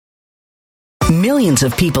Millions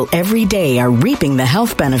of people every day are reaping the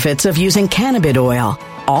health benefits of using cannabis oil,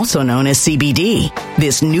 also known as CBD.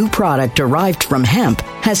 This new product derived from hemp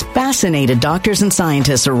has fascinated doctors and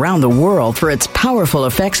scientists around the world for its powerful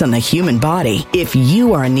effects on the human body. If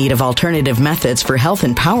you are in need of alternative methods for health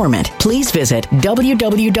empowerment, please visit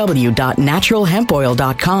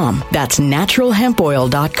www.naturalhempoil.com. That's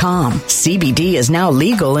naturalhempoil.com. CBD is now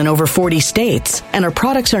legal in over 40 states, and our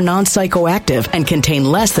products are non-psychoactive and contain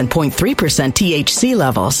less than 0.3% THC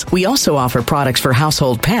levels. We also offer products for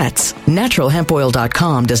household pets.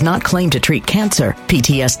 Naturalhempoil.com does not claim to treat cancer,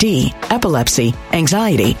 PTSD, epilepsy,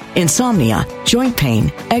 anxiety, insomnia, joint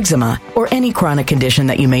pain, eczema, or any chronic condition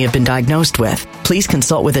that you may have been diagnosed with. Please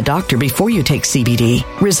consult with a doctor before you take CBD.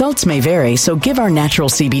 Results may vary, so give our natural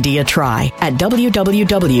CBD a try at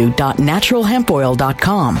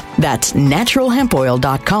www.naturalhempoil.com. That's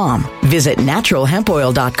naturalhempoil.com. Visit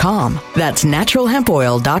naturalhempoil.com. That's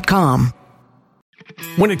naturalhempoil.com.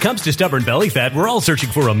 When it comes to stubborn belly fat, we're all searching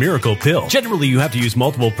for a miracle pill. Generally, you have to use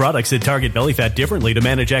multiple products that target belly fat differently to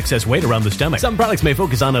manage excess weight around the stomach. Some products may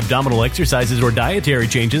focus on abdominal exercises or dietary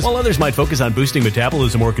changes, while others might focus on boosting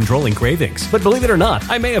metabolism or controlling cravings. But believe it or not,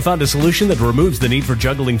 I may have found a solution that removes the need for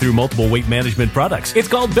juggling through multiple weight management products. It's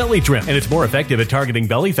called Belly Trim, and it's more effective at targeting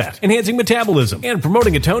belly fat, enhancing metabolism, and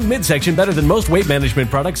promoting a toned midsection better than most weight management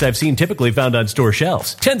products I've seen typically found on store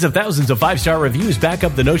shelves. Tens of thousands of 5-star reviews back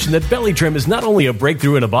up the notion that Belly Trim is not only a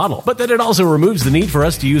breakthrough in a bottle, but that it also removes the need for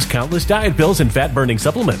us to use countless diet pills and fat-burning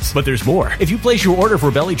supplements. But there's more. If you place your order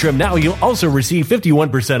for Belly Trim now, you'll also receive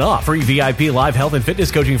 51% off, free VIP live health and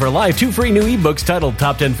fitness coaching for life, 2 free new ebooks titled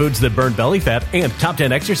Top 10 Foods That Burn Belly Fat and Top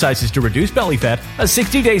 10 Exercises to Reduce Belly Fat, a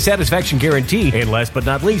 60-day satisfaction guarantee, and last but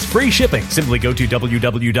not least, free shipping. Simply go to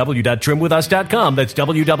www.trimwithus.com. That's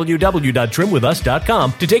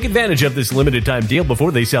www.trimwithus.com to take advantage of this limited time deal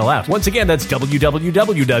before they sell out. Once again, that's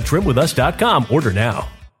www.trimwithus.com. Order now.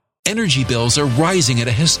 Energy bills are rising at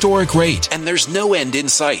a historic rate, and there's no end in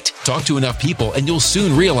sight. Talk to enough people, and you'll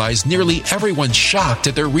soon realize nearly everyone's shocked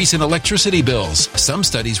at their recent electricity bills. Some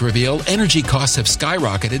studies reveal energy costs have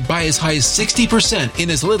skyrocketed by as high as 60%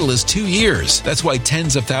 in as little as 2 years. That's why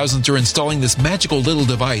tens of thousands are installing this magical little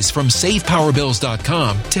device from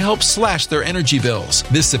SavePowerBills.com to help slash their energy bills.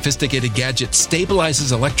 This sophisticated gadget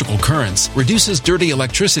stabilizes electrical currents, reduces dirty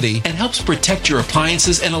electricity, and helps protect your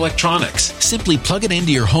appliances and electronics. Simply plug it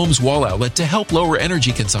into your home's wall outlet to help lower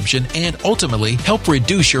energy consumption and ultimately help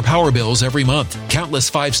reduce your power bills every month.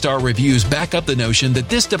 Countless 5-star reviews back up the notion that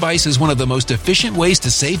this device is one of the most efficient ways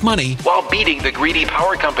to save money while beating the greedy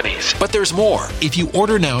power companies. But there's more. If you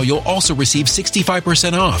order now, you'll also receive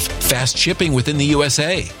 65% off, fast shipping within the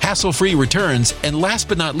USA, hassle-free returns, and last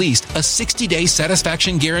but not least, a 60-day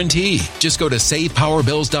satisfaction guarantee. Just go to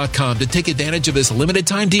SavePowerBills.com to take advantage of this limited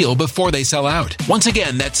time deal before they sell out. Once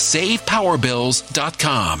again, that's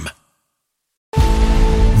SavePowerBills.com.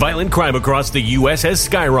 Violent crime across the U.S. has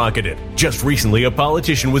skyrocketed. Just recently, a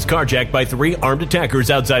politician was carjacked by 3 armed attackers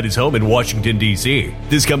outside his home in Washington, D.C.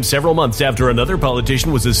 This comes several months after another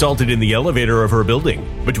politician was assaulted in the elevator of her building.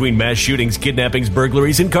 Between mass shootings, kidnappings,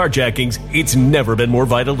 burglaries, and carjackings, it's never been more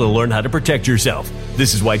vital to learn how to protect yourself.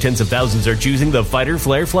 This is why tens of thousands are choosing the Fighter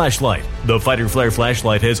Flare flashlight. The Fighter Flare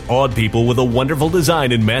flashlight has awed people with a wonderful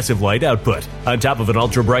design and massive light output. On top of an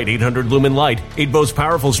ultra-bright 800-lumen light, it boasts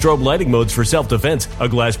powerful strobe lighting modes for self-defense, a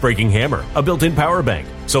glass-breaking hammer, a built-in power bank,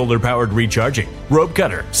 solar-powered recharging, rope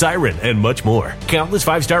cutter, siren, and much more. Countless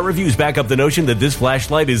 5-star reviews back up the notion that this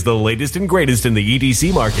flashlight is the latest and greatest in the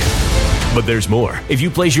EDC market. But there's more. If you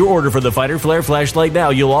place your order for the Fighter Flare flashlight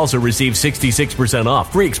now, you'll also receive 66%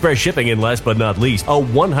 off, free express shipping, and last but not least, a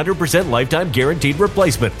 100% lifetime guaranteed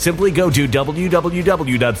replacement. Simply go to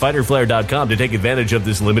www.fighterflare.com to take advantage of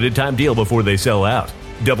this limited time deal before they sell out.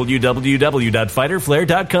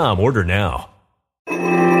 www.fighterflare.com. Order now.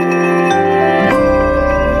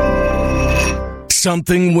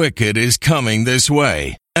 Something wicked is coming this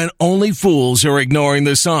way, and only fools are ignoring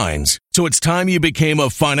the signs. So it's time you became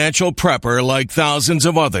a financial prepper like thousands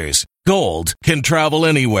of others. Gold can travel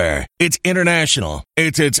anywhere. It's international.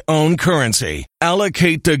 It's its own currency.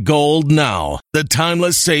 Allocate to gold now, the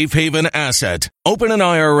timeless safe haven asset. Open an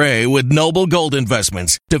IRA with Noble Gold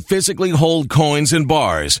Investments to physically hold coins and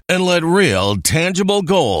bars and let real, tangible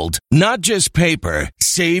gold, not just paper,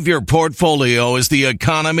 Save your portfolio as the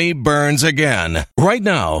economy burns again. Right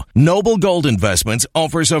now, Noble Gold Investments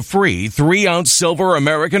offers a free 3-ounce silver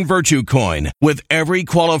American Virtue coin with every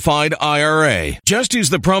qualified IRA. Just use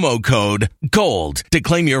the promo code GOLD to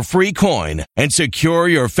claim your free coin and secure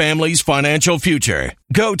your family's financial future.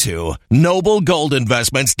 Go to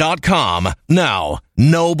noblegoldinvestments.com now.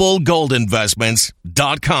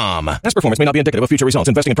 noblegoldinvestments.com. Past performance may not be indicative of future results.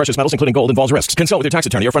 Investing in precious metals, including gold, involves risks. Consult with your tax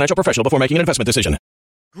attorney or financial professional before making an investment decision.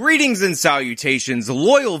 Greetings and salutations,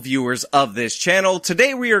 loyal viewers of this channel.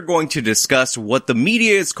 Today we are going to discuss what the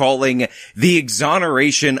media is calling the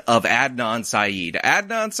exoneration of Adnan Syed.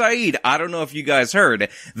 Adnan Syed, I don't know if you guys heard,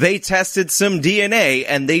 they tested some DNA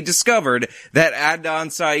and they discovered that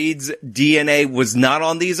Adnan Syed's DNA was not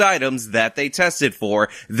on these items that they tested for.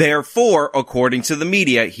 Therefore, according to the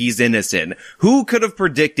media, he's innocent. Who could have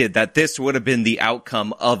predicted that this would have been the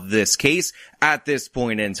outcome of this case at this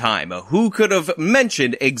point in time? Who could have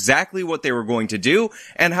mentioned exactly what they were going to do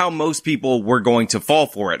and how most people were going to fall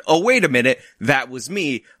for it? Oh, wait a minute. That was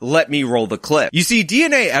me. Let me roll the clip. You see,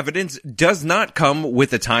 DNA evidence does not come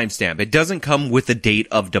with a timestamp. It doesn't come with a date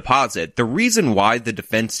of deposit. The reason why the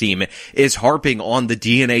defense team is harping on the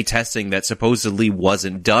DNA testing that supposedly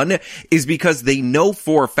wasn't done is because they know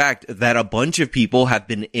for a fact that a bunch of people have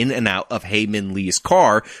been in and out of Hae Min Lee's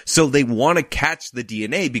car, so they want to catch the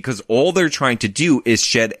DNA because all they're trying to do is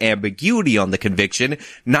shed ambiguity on the conviction,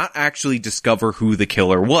 not actually discover who the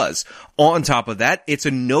killer was. On top of that, it's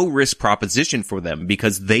a no-risk proposition for them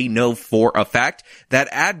because they know for a fact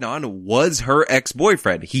that Adnan was her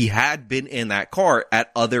ex-boyfriend. He had been in that car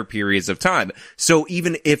at other periods of time. So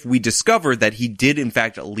even if we discover that he did in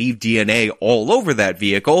fact leave DNA all over that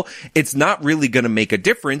vehicle, it's not really going to make a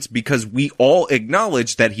difference because we all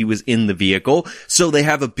acknowledge that he was in the vehicle. So they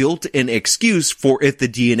have a built-in excuse for if the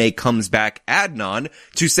DNA comes back Adnan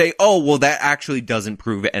to say, oh, well, that actually doesn't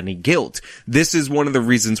prove any guilt. This is one of the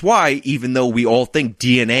reasons why, even though we all think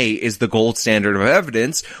DNA is the gold standard of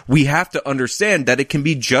evidence, we have to understand that it can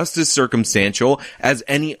be just as circumstantial as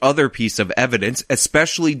any other piece of evidence,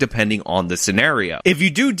 especially depending on the scenario. If you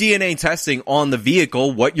do DNA testing on the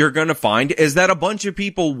vehicle, what you're going to find is that a bunch of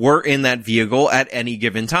people were in that vehicle at any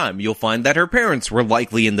given time. You'll find that her parents were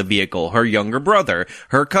likely in the vehicle, her younger brother,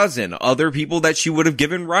 her cousin, other people that she would have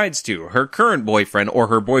given rides to, her current boyfriend or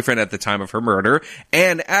her boyfriend at the time of her murder,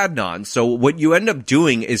 and Adnan. So what you end up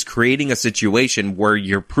doing is creating a situation where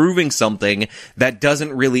you're proving something that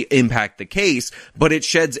doesn't really impact the case, but it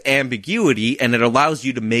sheds ambiguity and it allows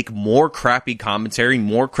you to make more crappy commentary,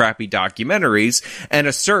 more crappy documentaries, and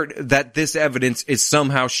assert that this evidence is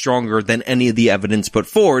somehow stronger than any of the evidence put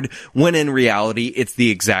forward, when in reality, it's the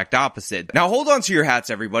exact opposite. Now hold on to your hats,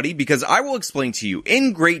 everybody, because I will explain to you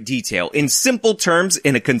in great detail, in simple terms,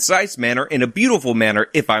 in a concise manner, in a beautiful manner,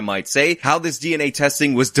 if I might say, how this DNA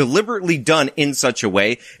testing was deliberately done in such a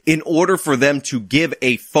way in order for them to give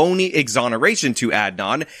a phony exoneration to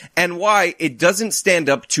Adnan, and why it doesn't stand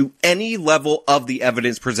up to any level of the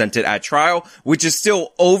evidence presented at trial, which is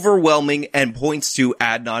still overwhelming and points to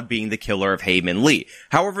Adnan being the killer of Hae Min Lee.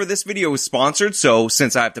 However, this video is sponsored, so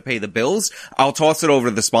since I have to pay the bills, I'll toss it over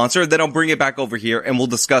to the sponsor, then I'll bring it back over here and we'll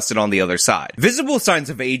discuss it on the other side. Visible signs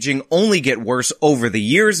of aging only get worse over the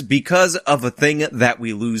years because of a thing that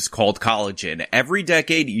we lose called collagen. Every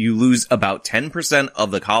decade, you lose about 10%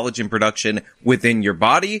 of the collagen production within your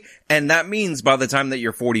body, and that means by the time that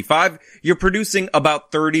you're 45, you're producing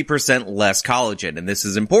about 30% less collagen. And this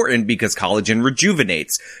is important because collagen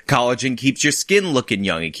rejuvenates. Collagen keeps your skin looking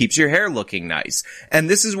young. It keeps your hair looking nice. And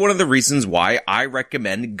this is one of the reasons why I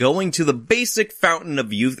recommend going to the basic fountain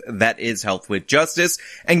of youth that is Health with Justice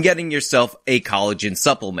and getting yourself a collagen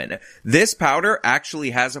supplement. This powder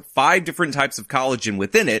actually has 5 different types of collagen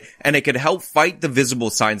within it, and it can help fight the visible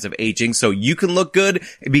signs of aging so you can look good,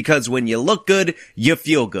 because when you look good, you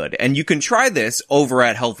feel good. And you can try this over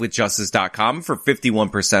at healthwithjustice.com for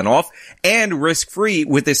 51% off and risk-free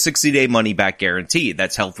with a 60-day money-back guarantee.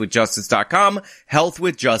 That's healthwithjustice.com,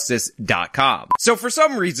 healthwithjustice.com. So for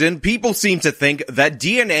some reason, people seem to think that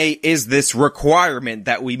DNA is this requirement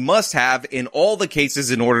that we must have in all the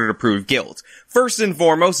cases in order to prove guilt. First and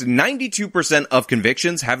foremost, 92% of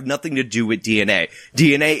convictions have nothing to do with DNA.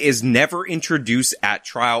 DNA is never introduced at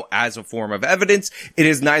trial as a form of evidence. It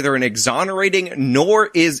is neither an exonerating nor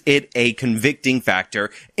is it a convicting factor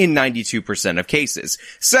in 92% of cases.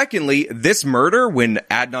 Secondly, this murder, when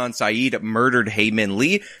Adnan Syed murdered Hae Min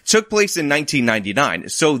Lee, took place in 1999.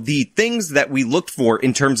 So the things that we looked for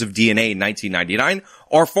in terms of DNA in 1999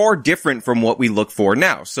 are far different from what we look for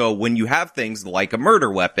now. So when you have things like a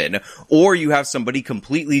murder weapon, or you have somebody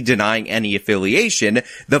completely denying any affiliation,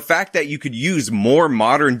 the fact that you could use more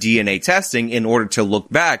modern DNA testing in order to look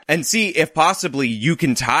back and see if possibly you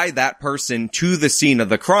can tie that person to the scene of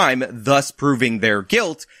the crime, thus proving their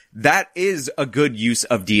guilt, that is a good use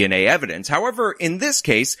of DNA evidence. However, in this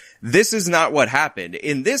case, this is not what happened.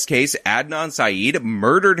 In this case, Adnan Syed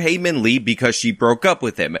murdered Hae Min Lee because she broke up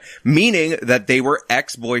with him, meaning that they were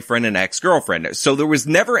ex-boyfriend and ex-girlfriend. So there was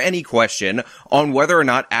never any question on whether or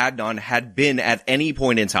not Adnan had been at any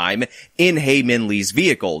point in time in Hae Min Lee's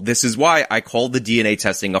vehicle. This is why I called the DNA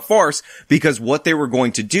testing a farce, because what they were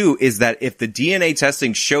going to do is that if the DNA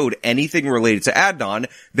testing showed anything related to Adnan,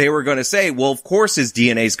 they were going to say, well, of course his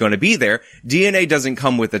DNA is going to be there. DNA doesn't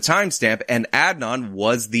come with a timestamp, and Adnan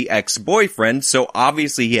was the ex-boyfriend, so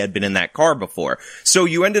obviously he had been in that car before. So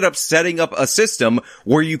you ended up setting up a system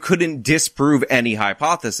where you couldn't disprove any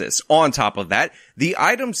hypothesis. On top of that, the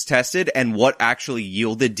items tested and what actually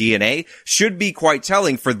yielded DNA should be quite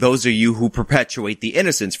telling for those of you who perpetuate the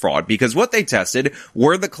innocence fraud, because what they tested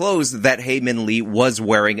were the clothes that Hae Min Lee was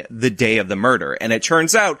wearing the day of the murder. And it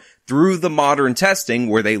turns out, through the modern testing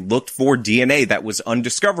where they looked for DNA that was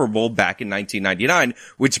undiscoverable back in 1999,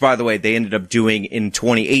 which, by the way, they ended up doing in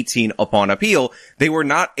 2018 upon appeal, they were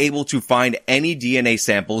not able to find any DNA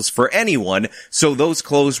samples for anyone, so those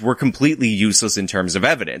clothes were completely useless in terms of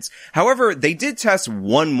evidence. However, they did test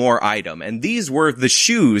one more item, and these were the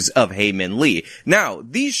shoes of Hae Min Lee. Now,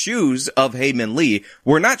 these shoes of Hae Min Lee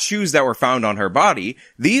were not shoes that were found on her body.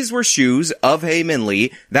 These were shoes of Hae Min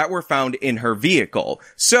Lee that were found in her vehicle.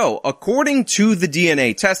 So, according to the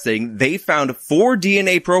DNA testing, they found 4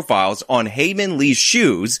 DNA profiles on Hae Min Lee's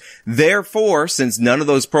shoes. Therefore, since none of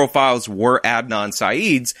those profiles were Adnan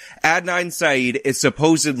Syed's, Adnan Syed is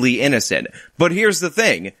supposedly innocent. But here's the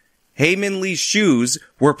thing. Hae Min Lee's shoes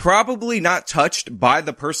were probably not touched by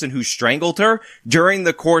the person who strangled her during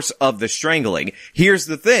the course of the strangling. Here's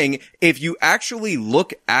the thing, if you actually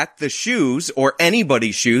look at the shoes, or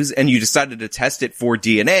anybody's shoes, and you decided to test it for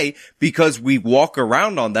DNA, because we walk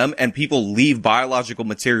around on them and people leave biological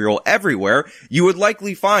material everywhere, you would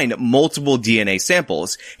likely find multiple DNA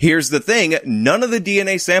samples. Here's the thing, none of the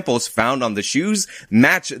DNA samples found on the shoes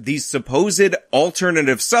match these supposed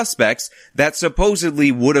alternative suspects that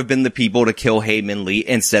supposedly would have been the people to kill Hae Min Lee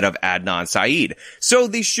instead of Adnan Syed. So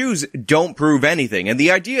these shoes don't prove anything. And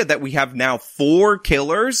the idea that we have now 4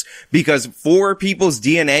 killers because 4 people's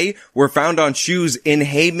DNA were found on shoes in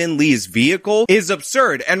Hae Min Lee's vehicle is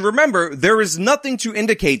absurd. And remember, there is nothing to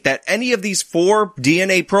indicate that any of these 4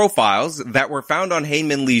 DNA profiles that were found on Hae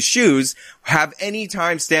Min Lee's shoes have any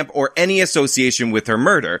timestamp or any association with her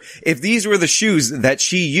murder. If these were the shoes that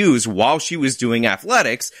she used while she was doing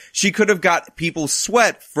athletics, she could have got people's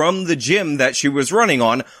sweat from the gym that she was running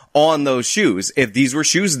on those shoes. If these were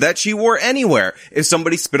shoes that she wore anywhere, if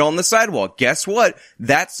somebody spit on the sidewalk, guess what?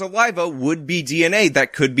 That saliva would be DNA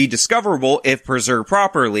that could be discoverable if preserved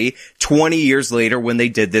properly 20 years later when they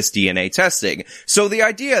did this DNA testing. So the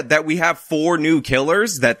idea that we have 4 new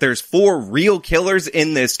killers, that there's 4 real killers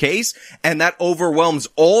in this case, and that overwhelms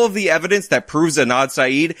all of the evidence that proves Adnan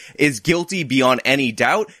Syed is guilty beyond any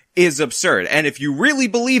doubt, is absurd. And if you really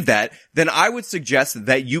believe that, then I would suggest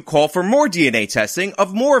that you call for more DNA testing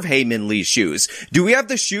of more of Hae Min Lee's shoes. Do we have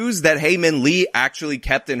the shoes that Hae Min Lee actually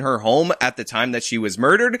kept in her home at the time that she was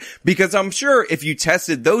murdered? Because I'm sure if you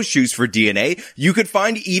tested those shoes for DNA, you could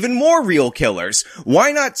find even more real killers.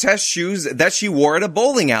 Why not test shoes that she wore at a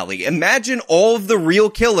bowling alley? Imagine all of the real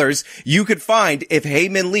killers you could find if Hae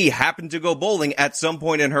Min Lee happened to go bowling at some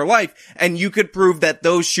point in her life, and you could prove that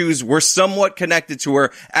those shoes were somewhat connected to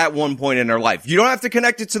her at one point in her life. You don't have to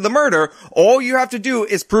connect it to the murder. All you have to do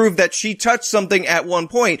is prove that she touched something at one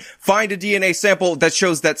point, find a DNA sample that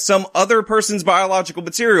shows that some other person's biological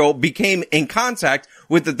material became in contact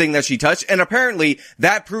with the thing that she touched, and apparently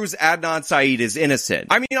that proves Adnan Syed is innocent.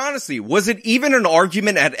 I mean, honestly, was it even an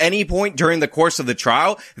argument at any point during the course of the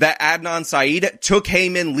trial that Adnan Syed took Hae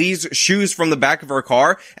Min Lee's shoes from the back of her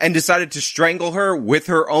car and decided to strangle her with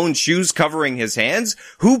her own shoes covering his hands?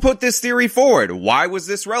 Who put this theory forward? Why was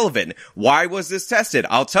this relevant? Why was this tested?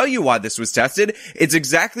 I'll tell you why this was tested. It's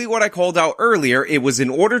exactly what I called out earlier. It was in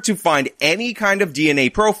order to find any kind of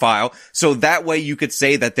DNA profile, so that way you could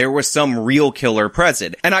say that there was some real killer present.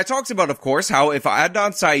 present. And I talked about, of course, how if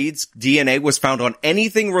Adnan Syed's DNA was found on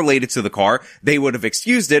anything related to the car, they would have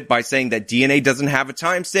excused it by saying that DNA doesn't have a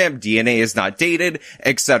timestamp, DNA is not dated,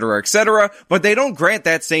 etc., but they don't grant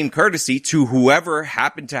that same courtesy to whoever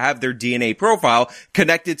happened to have their DNA profile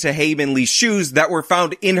connected to Hae Min Lee's shoes that were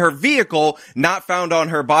found in her vehicle, not found on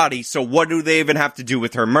her body. So what do they even have to do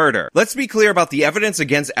with her murder? Let's be clear about the evidence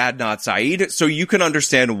against Adnan Syed so you can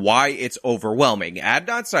understand why it's overwhelming.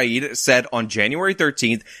 Adnan Syed said on January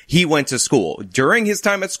 13th he went to school. During his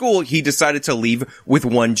time at school, he decided to leave with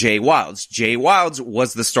one Jay Wilds. Jay Wilds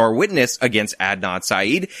was the star witness against Adnan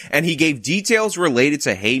Syed, and he gave details related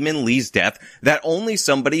to Hae Min Lee's death that only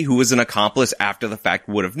somebody who was an accomplice after the fact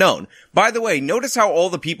would have known. By the way, notice how all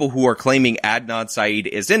the people who are claiming Adnan Syed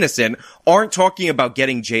is innocent aren't talking about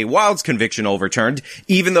getting Jay Wilds' conviction overturned,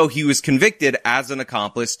 even though he was convicted as an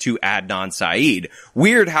accomplice to Adnan Syed.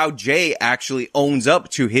 Weird how Jay actually owns up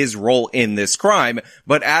to his role in this crime,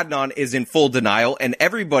 but Adnan is in full denial, and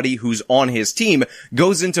everybody who's on his team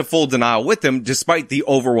goes into full denial with him despite the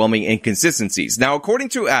overwhelming inconsistencies. Now, according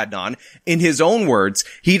to Adnan, in his own words,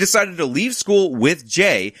 he decided to leave school with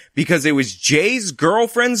Jay because it was Jay's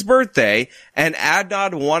girlfriend's birthday, and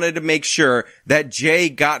Adnan wanted to make sure that Jay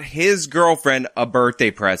got his girlfriend a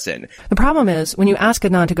birthday present. The problem is, when you ask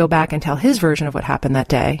Adnan to go back and tell his version of what happened that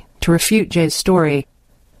day, to refute Jay's story,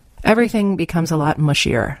 everything becomes a lot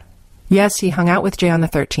mushier. Yes, he hung out with Jay on the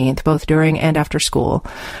 13th, both during and after school,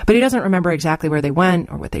 but he doesn't remember exactly where they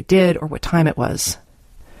went, or what they did, or what time it was.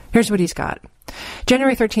 Here's what he's got.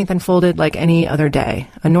 January 13th unfolded like any other day,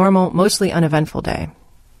 a normal, mostly uneventful day.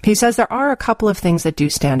 He says there are a couple of things that do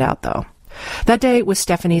stand out, though. That day was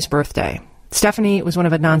Stephanie's birthday. Stephanie was one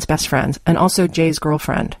of Adnan's best friends, and also Jay's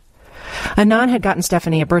girlfriend. Adnan had gotten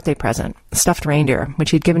Stephanie a birthday present, a stuffed reindeer,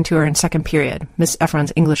 which he'd given to her in second period, Miss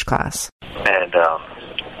Efron's English class. And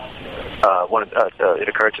it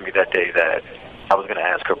occurred to me that day that I was going to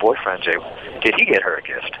ask her boyfriend, Jay, did he get her a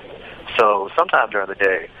gift? So sometime during the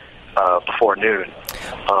day, before noon.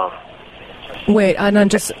 Wait, Adnan,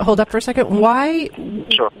 just hold up for a second. Why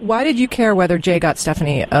did you care whether Jay got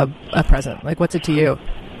Stephanie a present? Like, what's it to you?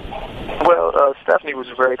 Well, Stephanie was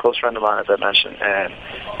a very close friend of mine, as I mentioned, and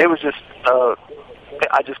it was just,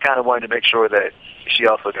 I just kind of wanted to make sure that she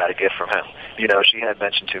also got a gift from him. You know, she had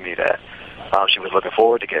mentioned to me that she was looking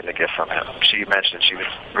forward to getting a gift from him. She mentioned she was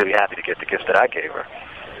really happy to get the gift that I gave her.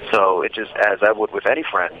 So it just, as I would with any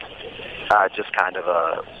friend, I just kind of,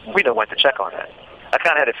 went to check on that. I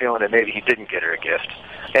kind of had a feeling that maybe he didn't get her a gift.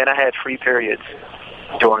 And I had free periods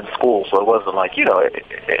during school, so it wasn't like, it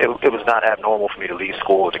was not abnormal for me to leave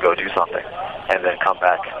school to go do something and then come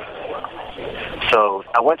back. So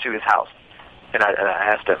I went to his house, and I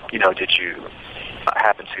asked him, did you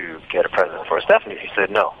happen to get a present for Stephanie? He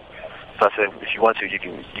said no. So I said, if you want to, you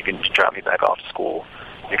can drop me back off to school.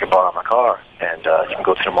 You can borrow my car, and you can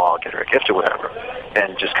go to the mall and get her a gift or whatever,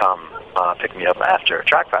 and just come pick me up after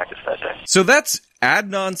track practice that day. So that's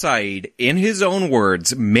Adnan Syed, in his own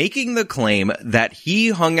words, making the claim that he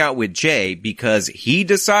hung out with Jay because he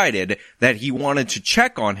decided that he wanted to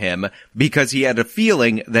check on him because he had a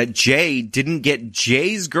feeling that Jay didn't get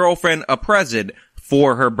Jay's girlfriend a present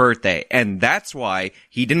for her birthday. And that's why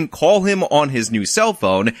he didn't call him on his new cell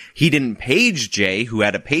phone. He didn't page Jay, who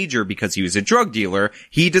had a pager because he was a drug dealer.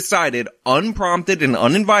 He decided, unprompted and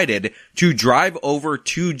uninvited, to drive over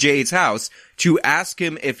to Jay's house to ask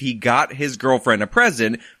him if he got his girlfriend a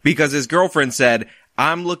present because his girlfriend said,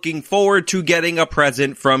 I'm looking forward to getting a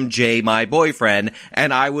present from Jay, my boyfriend,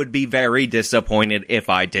 and I would be very disappointed if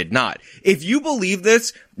I did not. If you believe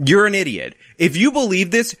this, you're an idiot. If you believe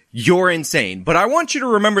this, you're insane. But I want you to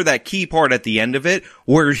remember that key part at the end of it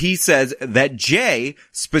where he says that Jay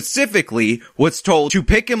specifically was told to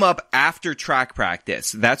pick him up after track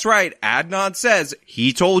practice. That's right. Adnan says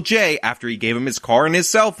he told Jay after he gave him his car and his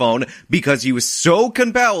cell phone because he was so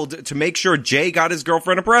compelled to make sure Jay got his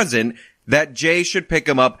girlfriend a present that Jay should pick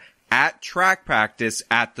him up at track practice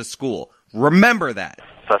at the school. Remember that.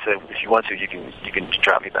 So I said, if you want to, you can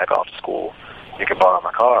drop me back off to school. You can borrow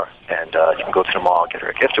my car, and you can go to the mall and get her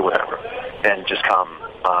a gift or whatever, and just come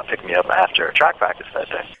pick me up after track practice that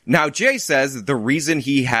day. Now, Jay says the reason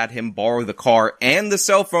he had him borrow the car and the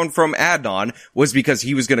cell phone from Adnan was because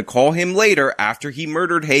he was going to call him later after he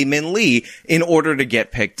murdered Hae Min Lee in order to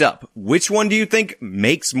get picked up. Which one do you think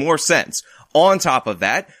makes more sense? On top of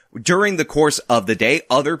that, during the course of the day,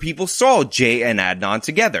 other people saw Jay and Adnan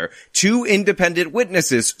together. 2 independent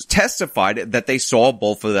witnesses testified that they saw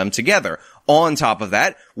both of them together. On top of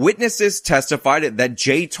that, witnesses testified that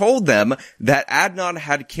Jay told them that Adnan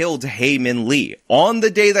had killed Hae Min Lee. On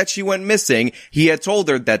the day that she went missing, he had told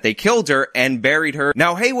her that they killed her and buried her.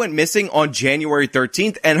 Now, Hae went missing on January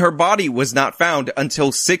 13th, and her body was not found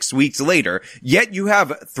until 6 weeks later. Yet you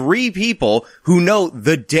have 3 people who know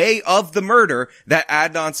the day of the murder that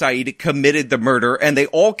Adnan Syed committed the murder, and they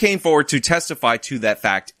all came forward to testify to that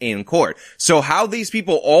fact in court. So how these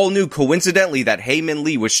people all knew coincidentally that Hae Min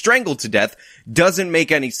Lee was strangled to death doesn't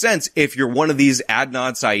make any sense if you're one of these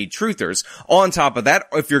Adnan Syed truthers. On top of that,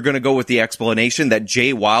 if you're going to go with the explanation that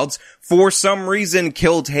Jay Wilds for some reason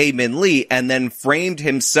killed Hae Min Lee and then framed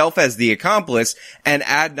himself as the accomplice and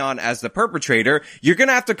Adnan as the perpetrator, you're going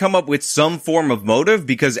to have to come up with some form of motive,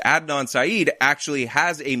 because Adnan Syed actually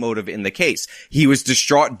has a motive in the case. He was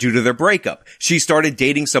distraught due to their breakup. She started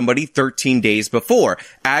dating somebody 13 days before.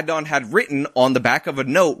 Adnan had written on the back of a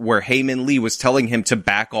note where Hae Min Lee was telling him to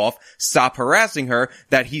back off, stop harassing her,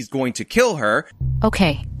 that he's going to kill her.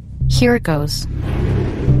 Okay, here it goes.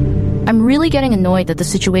 I'm really getting annoyed that the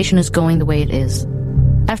situation is going the way it is.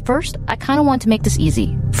 At first, I kind of want to make this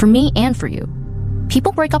easy, for me and for you.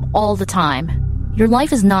 People break up all the time. Your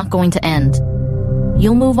life is not going to end.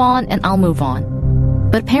 You'll move on and I'll move on.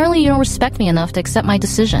 But apparently you don't respect me enough to accept my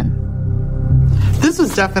decision. This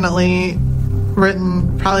was definitely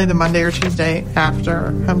written probably the Monday or Tuesday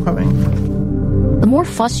after homecoming. The more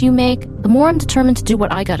fuss you make, the more I'm determined to do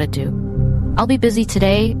what I gotta do. I'll be busy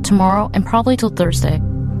today, tomorrow, and probably till Thursday.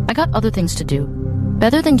 I got other things to do.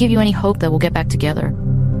 Rather than give you any hope that we'll get back together.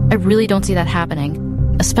 I really don't see that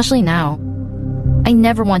happening, especially now. I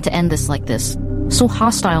never want to end this like this, so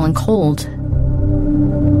hostile and cold.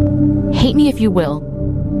 Hate me if you will,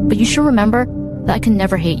 but you should remember that I can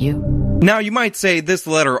never hate you. Now, you might say this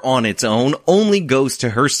letter on its own only goes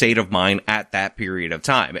to her state of mind at that period of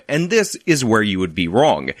time, and this is where you would be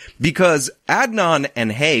wrong, because Adnan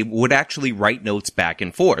and Hae would actually write notes back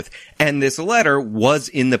and forth, and this letter was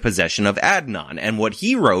in the possession of Adnan, and what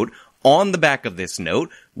he wrote on the back of this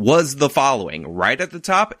note was the following, right at the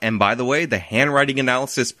top, and by the way, the handwriting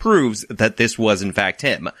analysis proves that this was in fact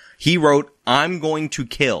him. He wrote, "I'm going to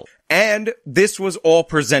kill." And this was all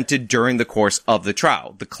presented during the course of the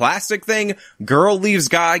trial. The classic thing, girl leaves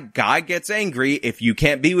guy, guy gets angry. If you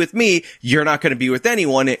can't be with me, you're not going to be with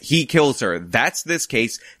anyone. He kills her. That's this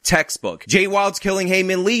case, textbook. Jay Wilds killing Hae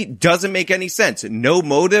Min Lee doesn't make any sense. No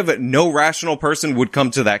motive, no rational person would come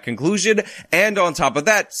to that conclusion. And on top of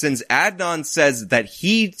that, since Adnan says that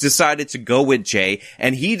he decided to go with Jay,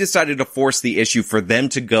 and he decided to force the issue for them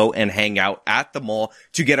to go and hang out at the mall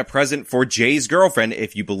to get a present for Jay's girlfriend,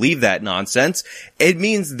 if you believe that nonsense, it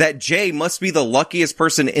means that Jay must be the luckiest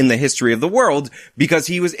person in the history of the world, because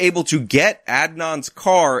he was able to get Adnan's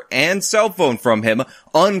car and cell phone from him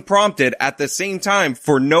unprompted at the same time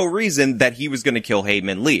for no reason that he was going to kill Hae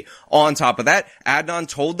Min Lee. On top of that, Adnan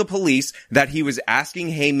told the police that he was asking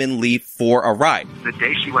Hae Min Lee for a ride. The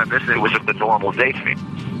day she went missing was just a normal day to me.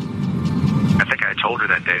 I think I told her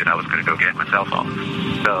that day that I was going to go get my cell phone.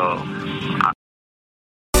 So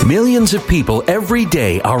Millions of people every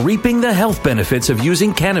day are reaping the health benefits of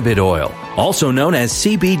using cannabis oil, also known as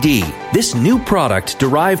CBD. This new product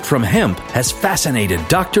derived from hemp has fascinated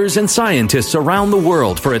doctors and scientists around the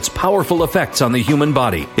world for its powerful effects on the human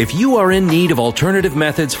body. If you are in need of alternative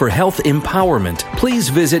methods for health empowerment, please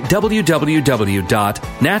visit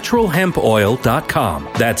www.naturalhempoil.com.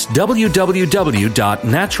 That's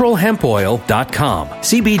www.naturalhempoil.com.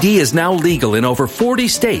 CBD is now legal in over 40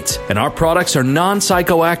 states, and our products are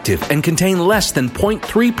non-psychoactive and contain less than 0.3%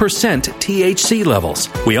 THC levels.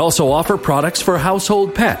 We also offer products for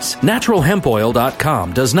household pets.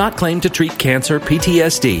 NaturalHempOil.com does not claim to treat cancer,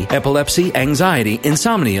 PTSD, epilepsy, anxiety,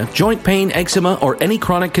 insomnia, joint pain, eczema, or any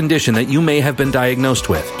chronic condition that you may have been diagnosed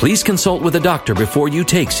with. Please consult with a doctor before you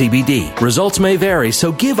take CBD. Results may vary,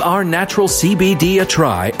 so give our natural CBD a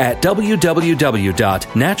try at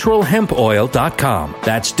www.naturalhempoil.com.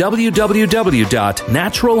 That's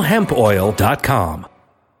www.naturalhempoil.com.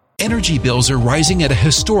 Energy bills are rising at a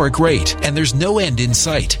historic rate, and there's no end in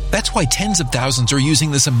sight. That's why tens of thousands are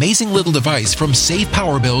using this amazing little device from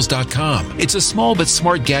SavePowerBills.com. It's a small but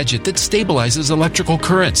smart gadget that stabilizes electrical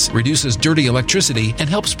currents, reduces dirty electricity, and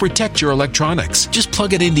helps protect your electronics. Just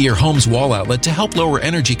plug it into your home's wall outlet to help lower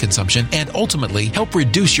energy consumption and ultimately help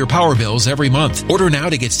reduce your power bills every month. Order now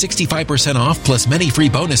to get 65% off plus many free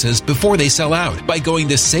bonuses before they sell out by going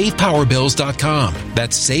to SavePowerBills.com.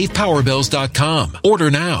 That's SavePowerBills.com.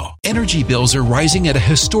 Order now. now. Energy bills are rising at a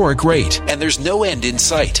historic rate, and there's no end in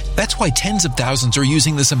sight. That's why tens of thousands are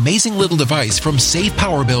using this amazing little device from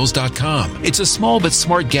SavePowerBills.com. It's a small but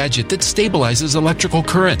smart gadget that stabilizes electrical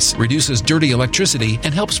currents, reduces dirty electricity,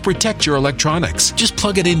 and helps protect your electronics. Just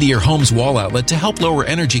plug it into your home's wall outlet to help lower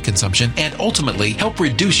energy consumption and ultimately help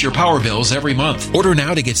reduce your power bills every month. Order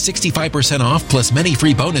now to get 65% off plus many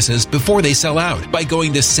free bonuses before they sell out by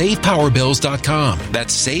going to SavePowerBills.com.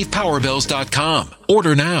 That's SavePowerBills.com.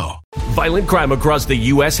 Order now. Violent crime across the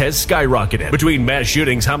U.S. has skyrocketed. Between mass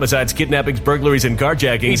shootings, homicides, kidnappings, burglaries, and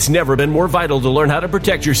carjackings, it's never been more vital to learn how to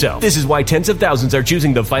protect yourself. This is why tens of thousands are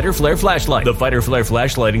choosing the Fighter Flare flashlight. The Fighter Flare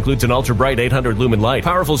flashlight includes an ultra-bright 800-lumen light,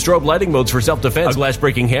 powerful strobe lighting modes for self-defense, a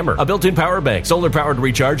glass-breaking hammer, a built-in power bank, solar-powered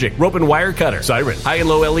recharging, rope and wire cutter, siren, high and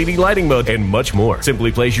low LED lighting mode, and much more.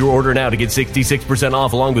 Simply place your order now to get 66%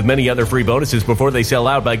 off along with many other free bonuses before they sell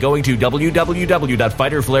out by going to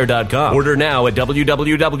www.fighterflare.com. Order now at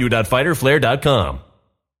www.fighterflare.com.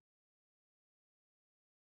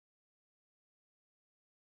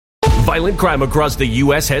 Violent crime across the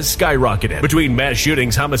U.S. has skyrocketed. Between mass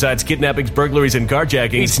shootings, homicides, kidnappings, burglaries, and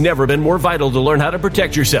carjacking, it's never been more vital to learn how to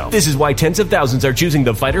protect yourself. This is why tens of thousands are choosing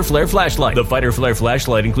the Fighter Flare flashlight. The Fighter Flare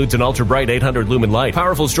flashlight includes an ultra-bright 800-lumen light,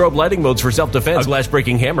 powerful strobe lighting modes for self-defense, a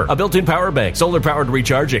glass-breaking hammer, a built-in power bank, solar-powered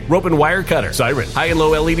recharging, rope and wire cutter, siren, high and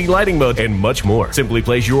low LED lighting mode, and much more. Simply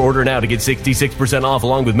place your order now to get 66% off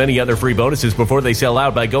along with many other free bonuses before they sell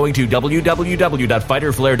out by going to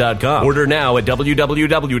www.fighterflare.com. Order now at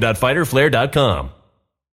www.fighterflare.com. I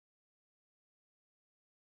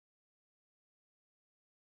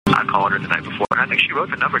called her the night before, and I think she wrote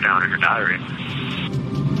the number down in her diary.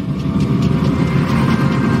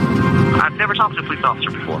 I've never talked to a police officer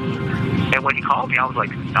before. And when he called me, I was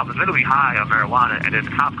literally high on marijuana, and there's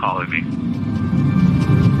a cop calling me.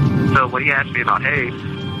 So when he asked me about Hay,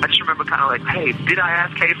 I just remember kind of like, hey, did I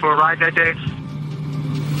ask Hay for a ride that day?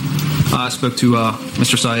 I spoke to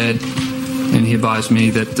Mr. Syed, and he advised me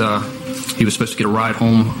that he was supposed to get a ride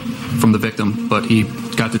home from the victim, but he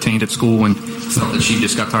got detained at school and felt that she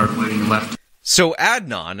just got tired of waiting and left. So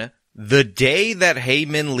Adnan, the day that Hae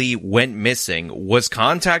Min Lee went missing, was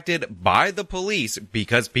contacted by the police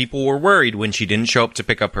because people were worried when she didn't show up to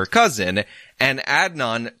pick up her cousin, and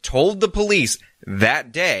Adnan told the police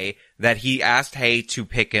that day that he asked Hae to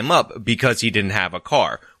pick him up because he didn't have a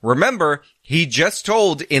car. Remember, he just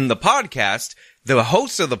told in the podcast, the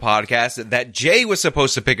host of the podcast, that Jay was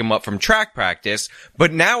supposed to pick him up from track practice,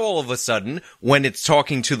 but now all of a sudden, when it's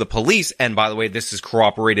talking to the police, and by the way, this is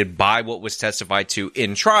corroborated by what was testified to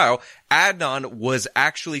in trial, Adnan was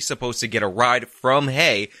actually supposed to get a ride from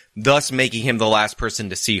Hae, thus making him the last person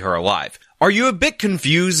to see her alive. Are you a bit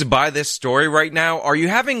confused by this story right now? Are you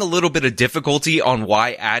having a little bit of difficulty on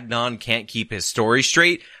why Adnan can't keep his story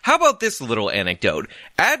straight? How about this little anecdote?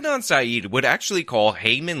 Adnan Syed would actually call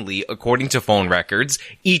Hae Min Lee, according to phone records,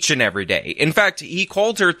 each and every day. In fact, he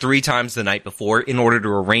called her 3 times the night before in order to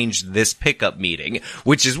arrange this pickup meeting,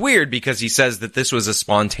 which is weird because he says that this was a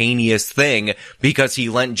spontaneous thing because he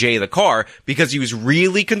lent Jay the car because he was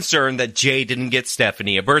really concerned that Jay didn't get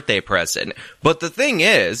Stephanie a birthday present. But the thing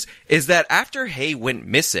is that after Hae went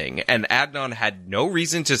missing and Adnan had no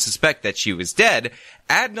reason to suspect that she was dead,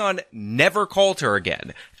 Adnan never called her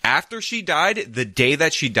again. After she died, the day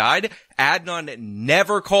that she died, Adnan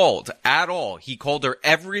never called at all. He called her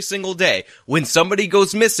every single day. When somebody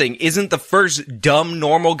goes missing, isn't the first dumb,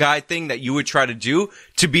 normal guy thing that you would try to do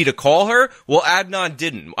to be to call her? Well, Adnan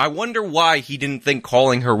didn't. I wonder why he didn't think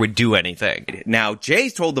calling her would do anything. Now, Jay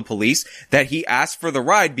told the police that he asked for the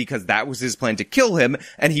ride because that was his plan to kill him,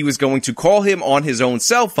 and he was going to call him on his own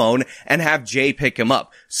cell phone and have Jay pick him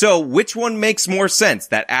up. So, which one makes more sense?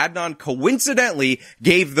 That Adnan coincidentally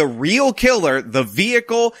gave the real killer the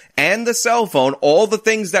vehicle and the cell phone, all the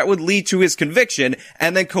things that would lead to his conviction,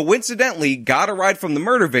 and then coincidentally got a ride from the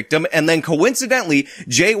murder victim, and then coincidentally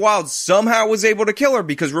Jay Wilde somehow was able to kill her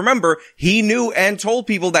because remember, he knew and told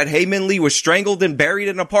people that Hae Min Lee was strangled and buried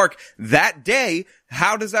in a park that day.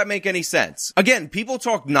 How does that make any sense? Again, people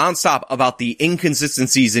talk nonstop about the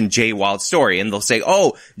inconsistencies in Jay Wilde's story, and they'll say,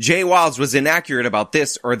 oh, Jay Wilde was inaccurate about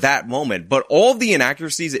this or that moment, but all of the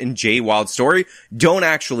inaccuracies in Jay Wilde's story don't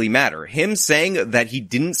actually matter. Him saying that he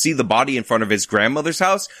didn't see the body in front of his grandmother's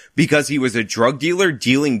house because he was a drug dealer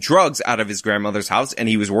dealing drugs out of his grandmother's house and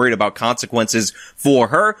he was worried about consequences for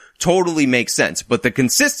her totally makes sense. But the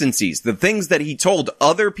consistencies, the things that he told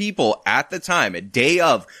other people at the time, a day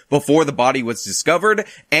of, before the body was discovered,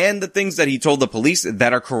 and the things that he told the police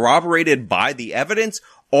that are corroborated by the evidence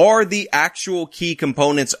are the actual key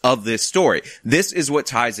components of this story. This is what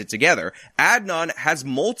ties it together. Adnan has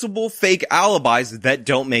multiple fake alibis that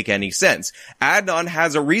don't make any sense. Adnan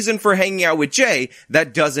has a reason for hanging out with Jay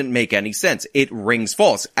that doesn't make any sense. It rings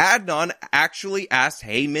false. Adnan actually asked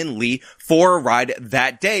Hae Min Lee for a ride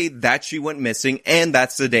that day that she went missing, and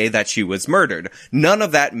that's the day that she was murdered. None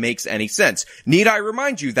of that makes any sense. Need I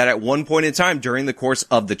remind you that at one point in time during the course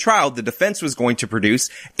of the trial, the defense was going to produce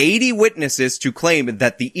 80 witnesses to claim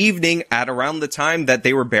that the evening at around the time that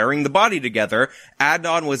they were burying the body together,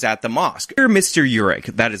 Adnan was at the mosque. Dear Mr.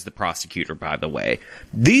 Urich, that is the prosecutor, by the way.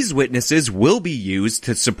 These witnesses will be used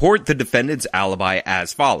to support the defendant's alibi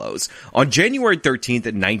as follows. On January 13th,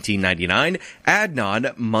 1999,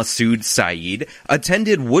 Adnan Masood Syed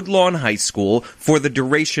attended Woodlawn High School for the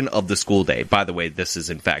duration of the school day. By the way, this is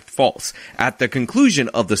in fact false. At the conclusion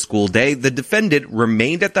of the school day, the defendant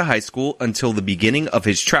remained at the high school until the beginning of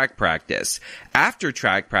his track practice. After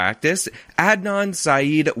track practice, Adnan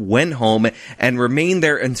Syed went home and remained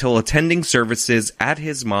there until attending services at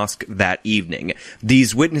his mosque that evening.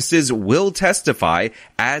 These witnesses will testify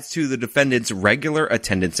as to the defendant's regular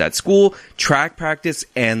attendance at school, track practice,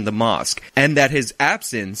 and the mosque, and that his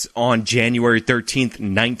absence on January 13th,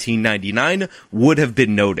 1999 would have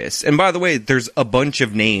been noticed. And by the way, there's a bunch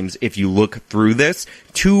of names if you look through this,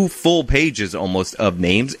 2 full pages almost of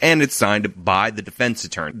names, and it's signed by the defense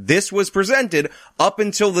attorney. This was presented up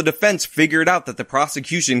until the defense figured out that the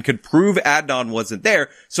prosecution could prove Adnan wasn't there,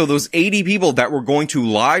 so those 80 people that were going to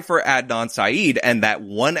lie for Adnan Syed and that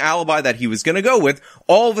one alibi that he was going to go with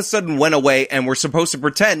all of a sudden went away and were supposed to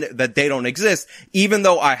pretend that they don't exist, even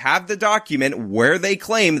though I have the document where they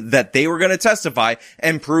claim that they were going to testify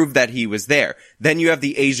and prove that he was there. Then you have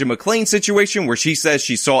the Asia McClain situation where she says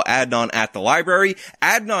she saw Adnan at the library.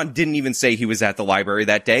 Adnan didn't even say he was at the library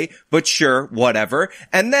that day, but sure, whatever.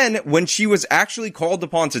 And then when she was actually called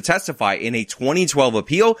upon to testify in a 2012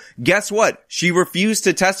 appeal, guess what? She refused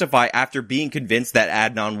to testify after being convinced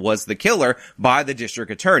that Adnan was the killer by the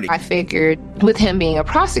district attorney. I figured with him being a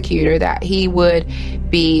prosecutor that he would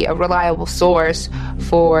be a reliable source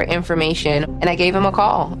for information, and I gave him a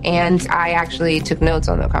call, and I actually took notes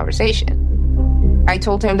on the conversation. I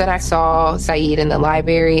told him that I saw Syed in the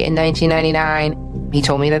library in 1999. He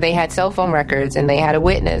told me that they had cell phone records and they had a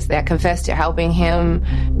witness that confessed to helping him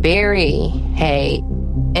bury Hae.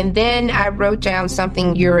 And then I wrote down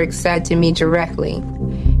something Urich said to me directly.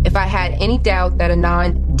 If I had any doubt that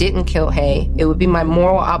Adnan didn't kill Hae, it would be my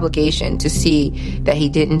moral obligation to see that he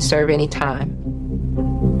didn't serve any time.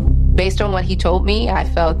 Based on what he told me, I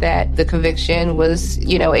felt that the conviction was,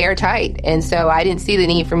 airtight. And so I didn't see the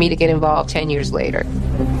need for me to get involved 10 years later.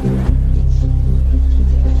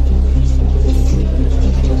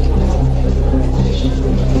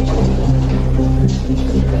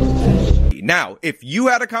 Now, if you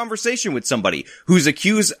had a conversation with somebody who's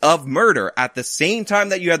accused of murder at the same time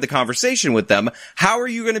that you had the conversation with them, how are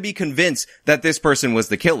you going to be convinced that this person was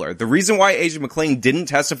the killer? The reason why Asia McClain didn't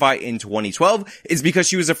testify in 2012 is because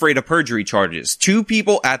she was afraid of perjury charges. 2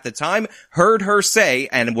 people at the time heard her say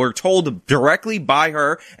and were told directly by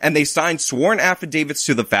her, and they signed sworn affidavits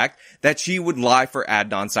to the fact that she would lie for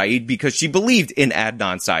Adnan Syed because she believed in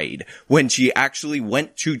Adnan Syed. When she actually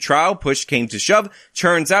went to trial, push came to shove,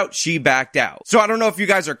 turns out she backed out. So I don't know if you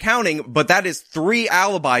guys are counting, but that is 3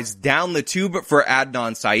 alibis down the tube for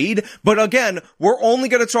Adnan Syed. But again, we're only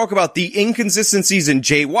going to talk about the inconsistencies in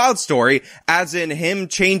Jay Wild's story, as in him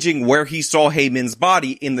changing where he saw Hae Min's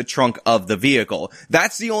body in the trunk of the vehicle.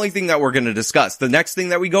 That's the only thing that we're going to discuss. The next thing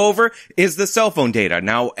that we go over is the cell phone data.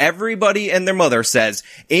 Now, everybody and their mother says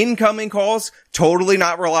incoming calls, totally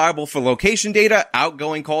not reliable for location data.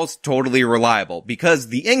 Outgoing calls, totally reliable, because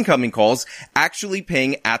the incoming calls actually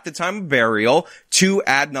ping at the time of burial to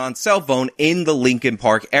Adnan's cell phone in the Lincoln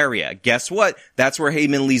Park area. Guess what? That's where Hae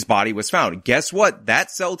Min Lee's body was found. Guess what? That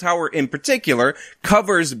cell tower in particular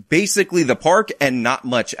covers basically the park and not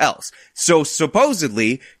much else. So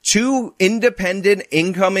supposedly 2 independent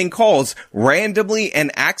incoming calls randomly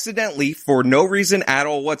and accidentally, for no reason at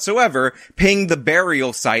all whatsoever, ping the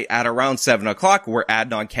burial site at around 7 o'clock, where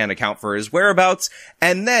Adnan can't account for his whereabouts.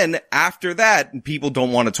 And then after that, people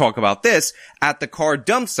don't want to talk about this, at the car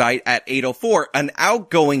dump site at 8:04, an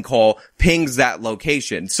outgoing call pings that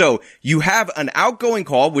location. So you have an outgoing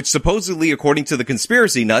call, which supposedly, according to the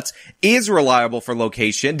conspiracy nuts, is reliable for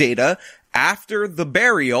location data. after the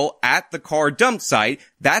burial at the car dump site.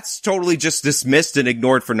 That's totally just dismissed and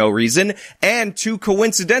ignored for no reason. And 2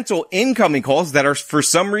 coincidental incoming calls that are for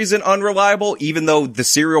some reason unreliable, even though the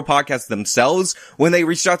serial podcasts themselves, when they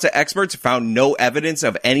reached out to experts, found no evidence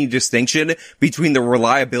of any distinction between the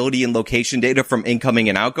reliability and location data from incoming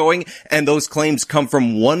and outgoing. And those claims come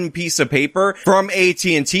from one piece of paper from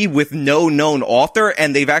AT&T with no known author.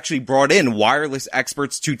 And they've actually brought in wireless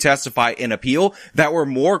experts to testify in appeal that were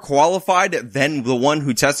more qualified than the one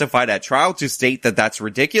who testified at trial to state that that's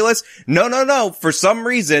ridiculous. No. For some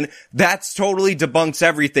reason, that's totally debunks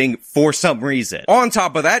everything for some reason. On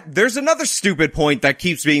top of that, there's another stupid point that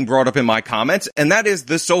keeps being brought up in my comments, and that is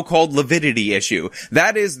the so-called lividity issue.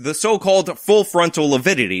 That is the so-called full frontal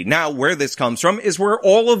lividity. Now, where this comes from is where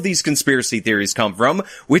all of these conspiracy theories come from,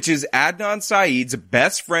 which is Adnan Syed's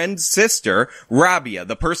best friend's sister, Rabia,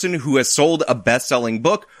 the person who has sold a best-selling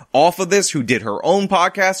book off of this, who did her own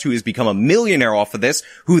podcast, who has become a millionaire off of this,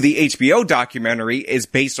 who the HBO documentary is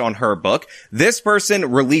based on her book. This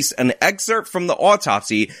person released an excerpt from the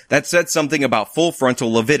autopsy that said something about full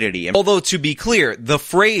frontal lividity. Although, to be clear, the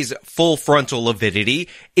phrase full frontal lividity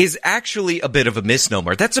is actually a bit of a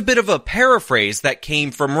misnomer. That's a bit of a paraphrase that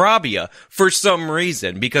came from Rabia for some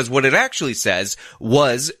reason, because what it actually says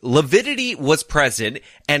was lividity was present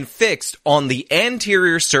and fixed on the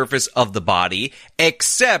anterior surface of the body,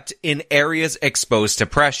 except in areas exposed to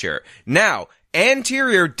pressure. Now,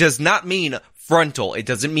 anterior does not mean frontal. It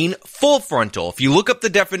doesn't mean full frontal. If you look up the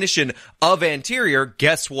definition of anterior,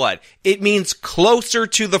 guess what? It means closer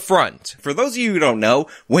to the front. For those of you who don't know,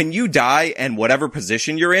 when you die and whatever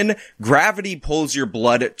position you're in, gravity pulls your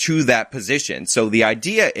blood to that position. So the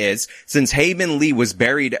idea is, since Hae-Min Lee was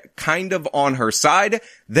buried kind of on her side,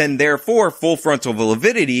 then therefore full frontal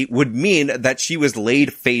lividity would mean that she was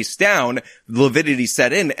laid face down, lividity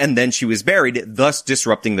set in, and then she was buried, thus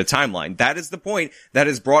disrupting the timeline. That is the point that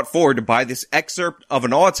is brought forward by this excerpt of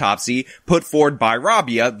an autopsy put forward by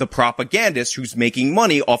Rabia, the propagandist who's making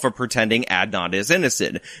money off of pretending Adnan is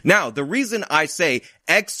innocent. Now, the reason I say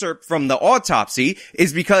excerpt from the autopsy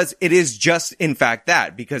is because it is just in fact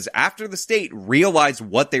that, because after the state realized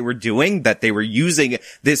what they were doing, that they were using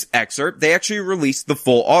this excerpt, they actually released the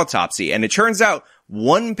full autopsy. And it turns out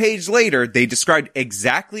 1 page later, they described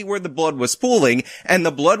exactly where the blood was pooling, and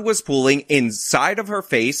the blood was pooling inside of her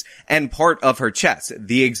face and part of her chest.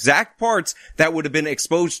 The exact parts that would have been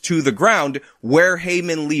exposed to the ground where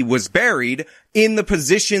Hae-Min Lee was buried, in the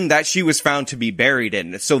position that she was found to be buried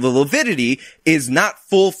in. So the lividity is not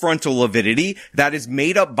full frontal lividity. That is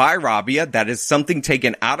made up by Rabia. That is something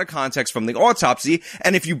taken out of context from the autopsy.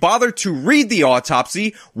 And if you bother to read the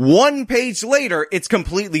autopsy, 1 page later, it's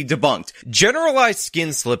completely debunked. Generalized skin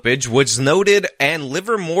slippage was noted, and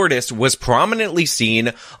livor mortis was prominently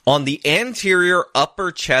seen on the anterior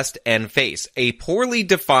upper chest and face. A poorly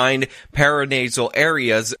defined paranasal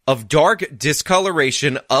areas of dark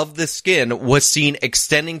discoloration of the skin was seen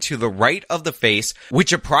extending to the right of the face,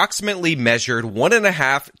 which approximately measured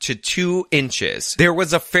 1.5 to 2 inches. There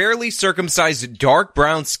was a fairly circumcised dark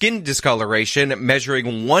brown skin discoloration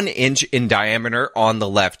measuring 1 inch in diameter on the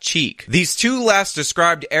left cheek. These two last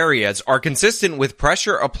described areas are consistent with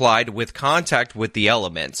pressure applied with contact with the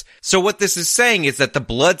elements. So what this is saying is that the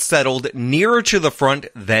blood settled nearer to the front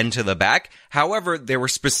than to the back. However, there were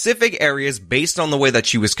specific areas based on the way that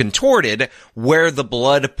she was contorted where the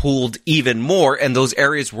blood pooled even more, and those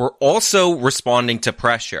areas were also responding to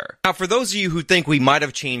pressure. Now, for those of you who think we might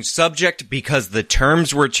have changed subject because the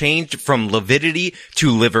terms were changed from lividity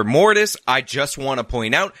to livor mortis, I just want to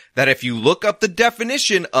point out that if you look up the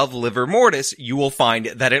definition of livor mortis, you will find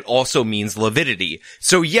that it also means lividity.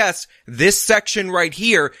 So yes, this section right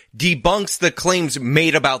here debunks the claims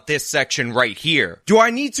made about this section right here. Do I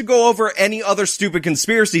need to go over any other stupid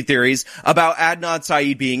conspiracy theories about Adnan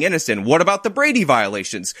Syed being innocent? What about the Brady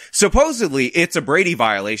violations? Supposedly, it's a Brady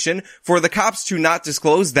violation for the cops to not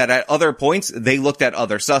disclose that at other points they looked at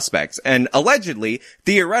other suspects. And allegedly,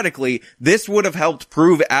 theoretically, this would have helped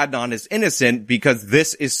prove Adnan is innocent because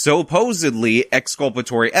this is supposedly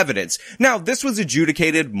exculpatory evidence. Now, this was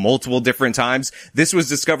adjudicated multiple different times. This was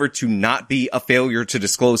discovered to not be a failure to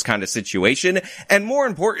disclose kind of situation. And more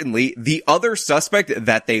importantly, the other suspect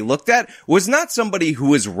that they looked at was not somebody who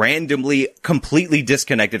was randomly completely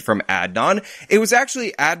disconnected from Adnan. It was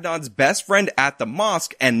actually Adnan's best friend at the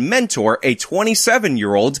mosque and mentor, a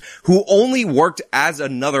 27-year-old who only worked as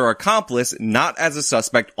another accomplice, not as a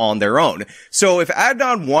suspect on their own. So if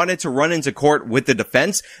Adnan wanted to run into court with the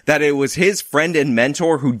defense that it was his friend and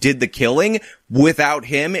mentor who did the killing without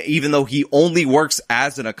him, even though he only works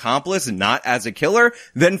as an accomplice, not as a killer,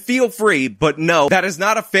 then feel free. But no, that is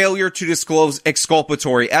not a failure to disclose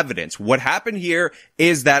exculpatory evidence. What what happened here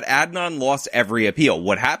is that Adnan lost every appeal.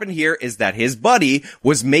 What happened here is that his buddy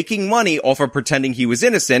was making money off of pretending he was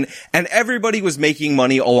innocent, and everybody was making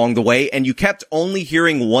money along the way, and you kept only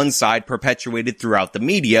hearing one side perpetuated throughout the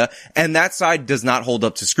media, and that side does not hold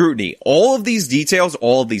up to scrutiny. All of these details,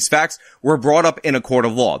 all of these facts were brought up in a court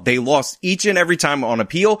of law. They lost each and every time on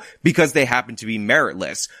appeal because they happened to be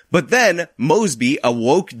meritless. But then Mosby, a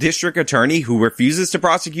woke district attorney who refuses to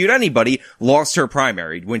prosecute anybody, lost her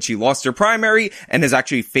primary. When she lost her primary and is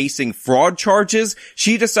actually facing fraud charges,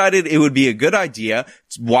 she decided it would be a good idea,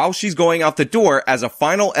 while she's going out the door as a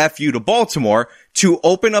final FU to Baltimore, to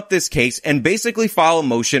open up this case and basically file a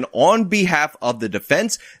motion on behalf of the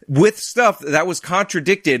defense with stuff that was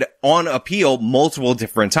contradicted on appeal multiple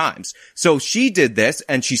different times. So she did this,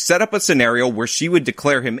 and she set up a scenario where she would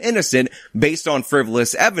declare him innocent based on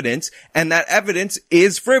frivolous evidence, and that evidence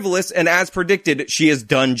is frivolous, and as predicted, she has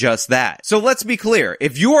done just that. So let's be clear.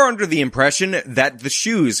 If you are under the impression that the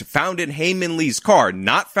shoes found in Hae-Min Lee's car,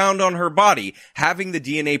 not found on her body, having the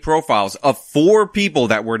DNA profiles of 4 people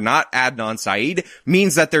that were not Adnan Syed,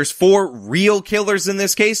 means that there's 4 real killers in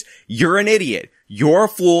this case, you're an idiot. You're a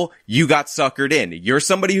fool. You got suckered in. You're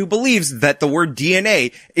somebody who believes that the word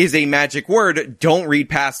DNA is a magic word. Don't read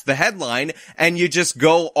past the headline, and you just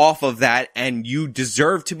go off of that, and you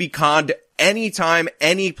deserve to be conned anytime,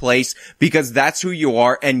 any place, because that's who you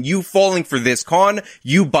are, and you falling for this con,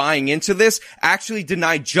 you buying into this, actually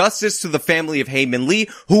denied justice to the family of Hae-Min Lee,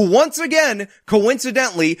 who once again,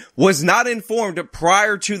 coincidentally, was not informed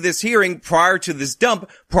prior to this hearing, prior to this dump,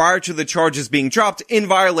 prior to the charges being dropped, in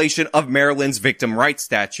violation of Maryland's victim rights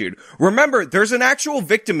statute. Remember, there's an actual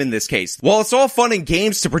victim in this case. While it's all fun and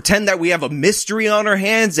games to pretend that we have a mystery on our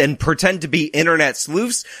hands and pretend to be internet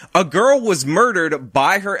sleuths, a girl was murdered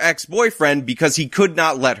by her ex-boyfriend because he could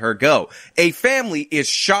not let her go. A family is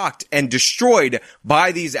shocked and destroyed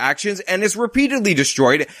by these actions, and is repeatedly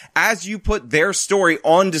destroyed as you put their story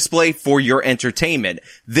on display for your entertainment.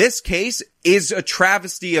 This case is a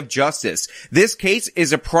travesty of justice. This case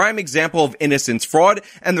is a prime example of innocence fraud,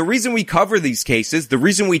 and the reason we cover these cases, the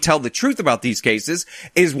reason we tell the truth about these cases,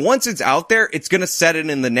 is once it's out there, it's gonna set it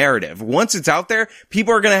in the narrative. Once it's out there,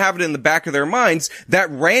 people are gonna have it in the back of their minds that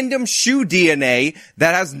random shoe DNA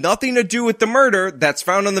that has nothing to do with the murder that's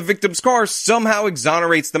found on the victim's car somehow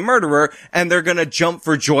exonerates the murderer, and they're gonna jump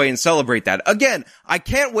for joy and celebrate that. Again, I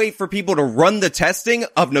can't wait for people to run the testing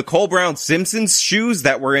of Nicole Brown Simpson's shoes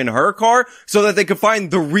that were in her car, so that they could find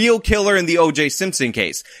the real killer in the O.J. Simpson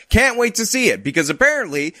case. Can't wait to see it, because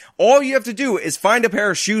apparently all you have to do is find a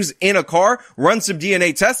pair of shoes in a car, run some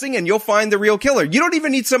DNA testing, and you'll find the real killer. You don't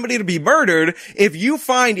even need somebody to be murdered. If you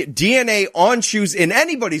find DNA on shoes in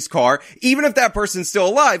anybody's car, even if that person's still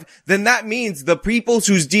alive, then that means the people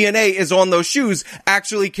whose DNA is on those shoes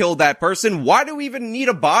actually killed that person. Why do we even need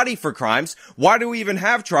a body for crimes? Why do we even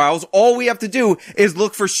have trials? All we have to do is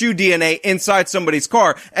look for shoe DNA inside somebody's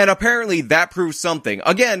car, and apparently that proves something.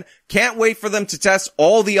 Again, can't wait for them to test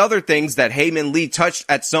all the other things that Hae-Min Lee touched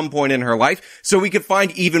at some point in her life, so we could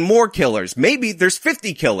find even more killers. Maybe there's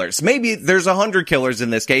 50 killers. Maybe there's 100 killers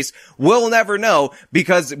in this case. We'll never know,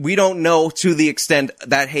 because we don't know to the extent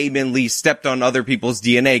that Hae-Min Lee stepped on other people's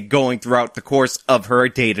DNA going throughout the course of her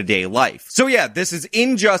day-to-day life. So yeah, this is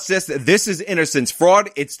injustice. This is innocence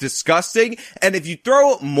fraud. It's disgusting. And if you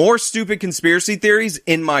throw more stupid conspiracy theories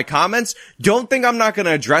in my comments, don't think I'm not going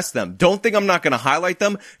to address them. Don't think I'm not going to highlight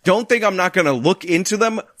them. Don't think I'm not going to look into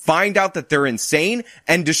them, find out that they're insane,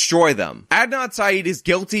 and destroy them. Adnan Syed is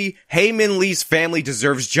guilty. Hae-Min Lee's family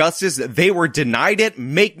deserves justice. They were denied it.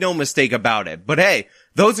 Make no mistake about it. But hey,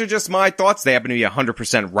 those are just my thoughts. They happen to be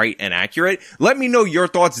 100% right and accurate. Let me know your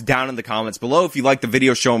thoughts down in the comments below. If you like the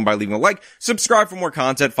video, show them by leaving a like. Subscribe for more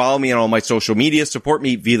content. Follow me on all my social media. Support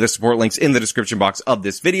me via the support links in the description box of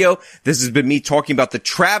this video. This has been me talking about the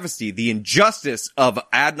travesty, the injustice of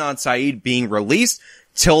Adnan Syed being released.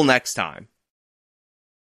 Till next time.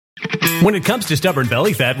 When it comes to stubborn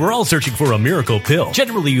belly fat, we're all searching for a miracle pill.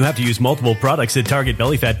 Generally, you have to use multiple products that target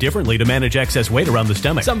belly fat differently to manage excess weight around the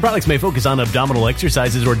stomach. Some products may focus on abdominal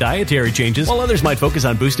exercises or dietary changes, while others might focus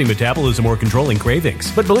on boosting metabolism or controlling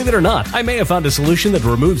cravings. But believe it or not, I may have found a solution that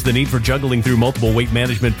removes the need for juggling through multiple weight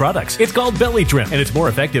management products. It's called Belly Trim, and it's more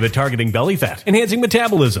effective at targeting belly fat, enhancing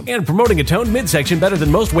metabolism, and promoting a toned midsection better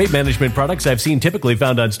than most weight management products I've seen typically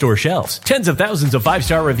found on store shelves. Tens of thousands of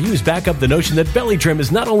 5-star reviews back up the notion that Belly Trim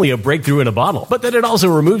is not only a breakthrough in a bottle, but that it also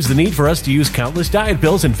removes the need for us to use countless diet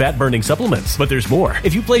pills and fat-burning supplements. But there's more.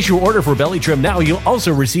 If you place your order for Belly Trim now, you'll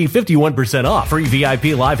also receive 51% off, free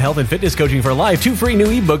VIP live health and fitness coaching for life, 2 free new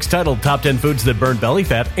ebooks titled Top 10 Foods That Burn Belly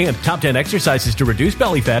Fat and Top 10 Exercises to Reduce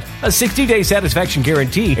Belly Fat, a 60-day satisfaction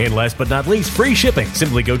guarantee, and last but not least, free shipping.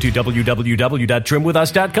 Simply go to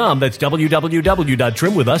www.trimwithus.com. That's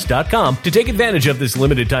www.trimwithus.com to take advantage of this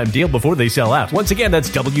limited time deal before they sell out. Once again, that's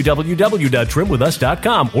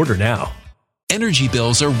www.trimwithus.com. Order now. Energy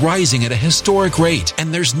bills are rising at a historic rate,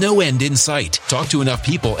 and there's no end in sight. Talk to enough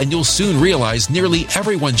people, and you'll soon realize nearly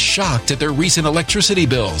everyone's shocked at their recent electricity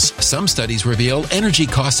bills. Some studies reveal energy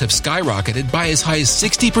costs have skyrocketed by as high as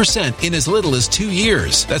 60% in as little as 2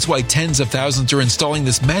 years. That's why tens of thousands are installing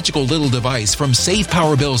this magical little device from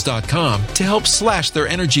SavePowerBills.com to help slash their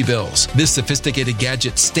energy bills. This sophisticated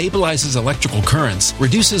gadget stabilizes electrical currents,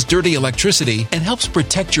 reduces dirty electricity, and helps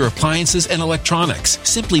protect your appliances and electronics.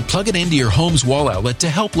 Simply plug it into your home's wall outlet to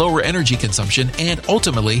help lower energy consumption and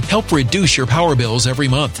ultimately help reduce your power bills every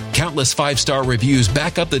month. Countless 5-star reviews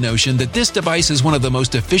back up the notion that this device is one of the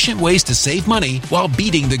most efficient ways to save money while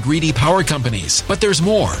beating the greedy power companies. But there's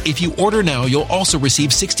more. If you order now, you'll also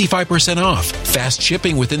receive 65% off, fast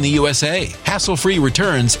shipping within the USA, hassle-free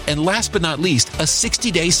returns, and last but not least, a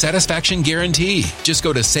 60-day satisfaction guarantee. Just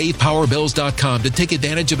go to SavePowerBills.com to take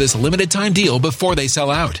advantage of this limited time deal before they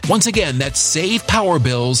sell out. Once again, that's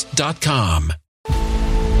SavePowerBills.com.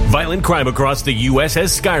 Violent crime across the U.S.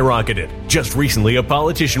 has skyrocketed. Just recently, a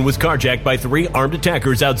politician was carjacked by 3 armed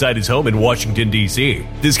attackers outside his home in Washington, D.C.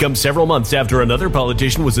 This comes several months after another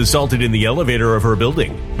politician was assaulted in the elevator of her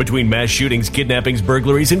building. Between mass shootings, kidnappings,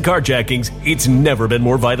 burglaries, and carjackings, it's never been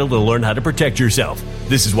more vital to learn how to protect yourself.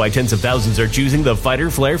 This is why tens of thousands are choosing the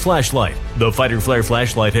Fighter Flare flashlight. The Fighter Flare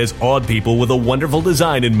flashlight has awed people with a wonderful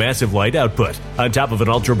design and massive light output. On top of an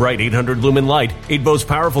ultra-bright 800-lumen light, it boasts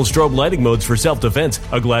powerful strobe lighting modes for self-defense,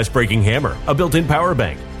 a glass-breaking hammer, a built-in power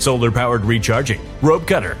bank, solar-powered recharging, rope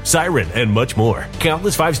cutter, siren, and much more.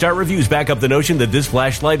 Countless 5-star reviews back up the notion that this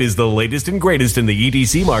flashlight is the latest and greatest in the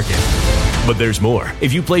EDC market. But there's more.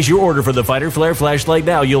 If you place your order for the Fighter Flare flashlight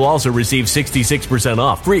now, you'll also receive 66%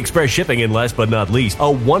 off, free express shipping, and last but not least, a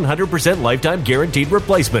 100% lifetime guaranteed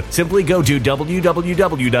replacement. Simply go to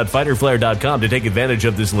www.fighterflare.com to take advantage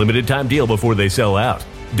of this limited time deal before they sell out.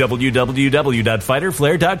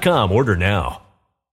 www.fighterflare.com. Order now.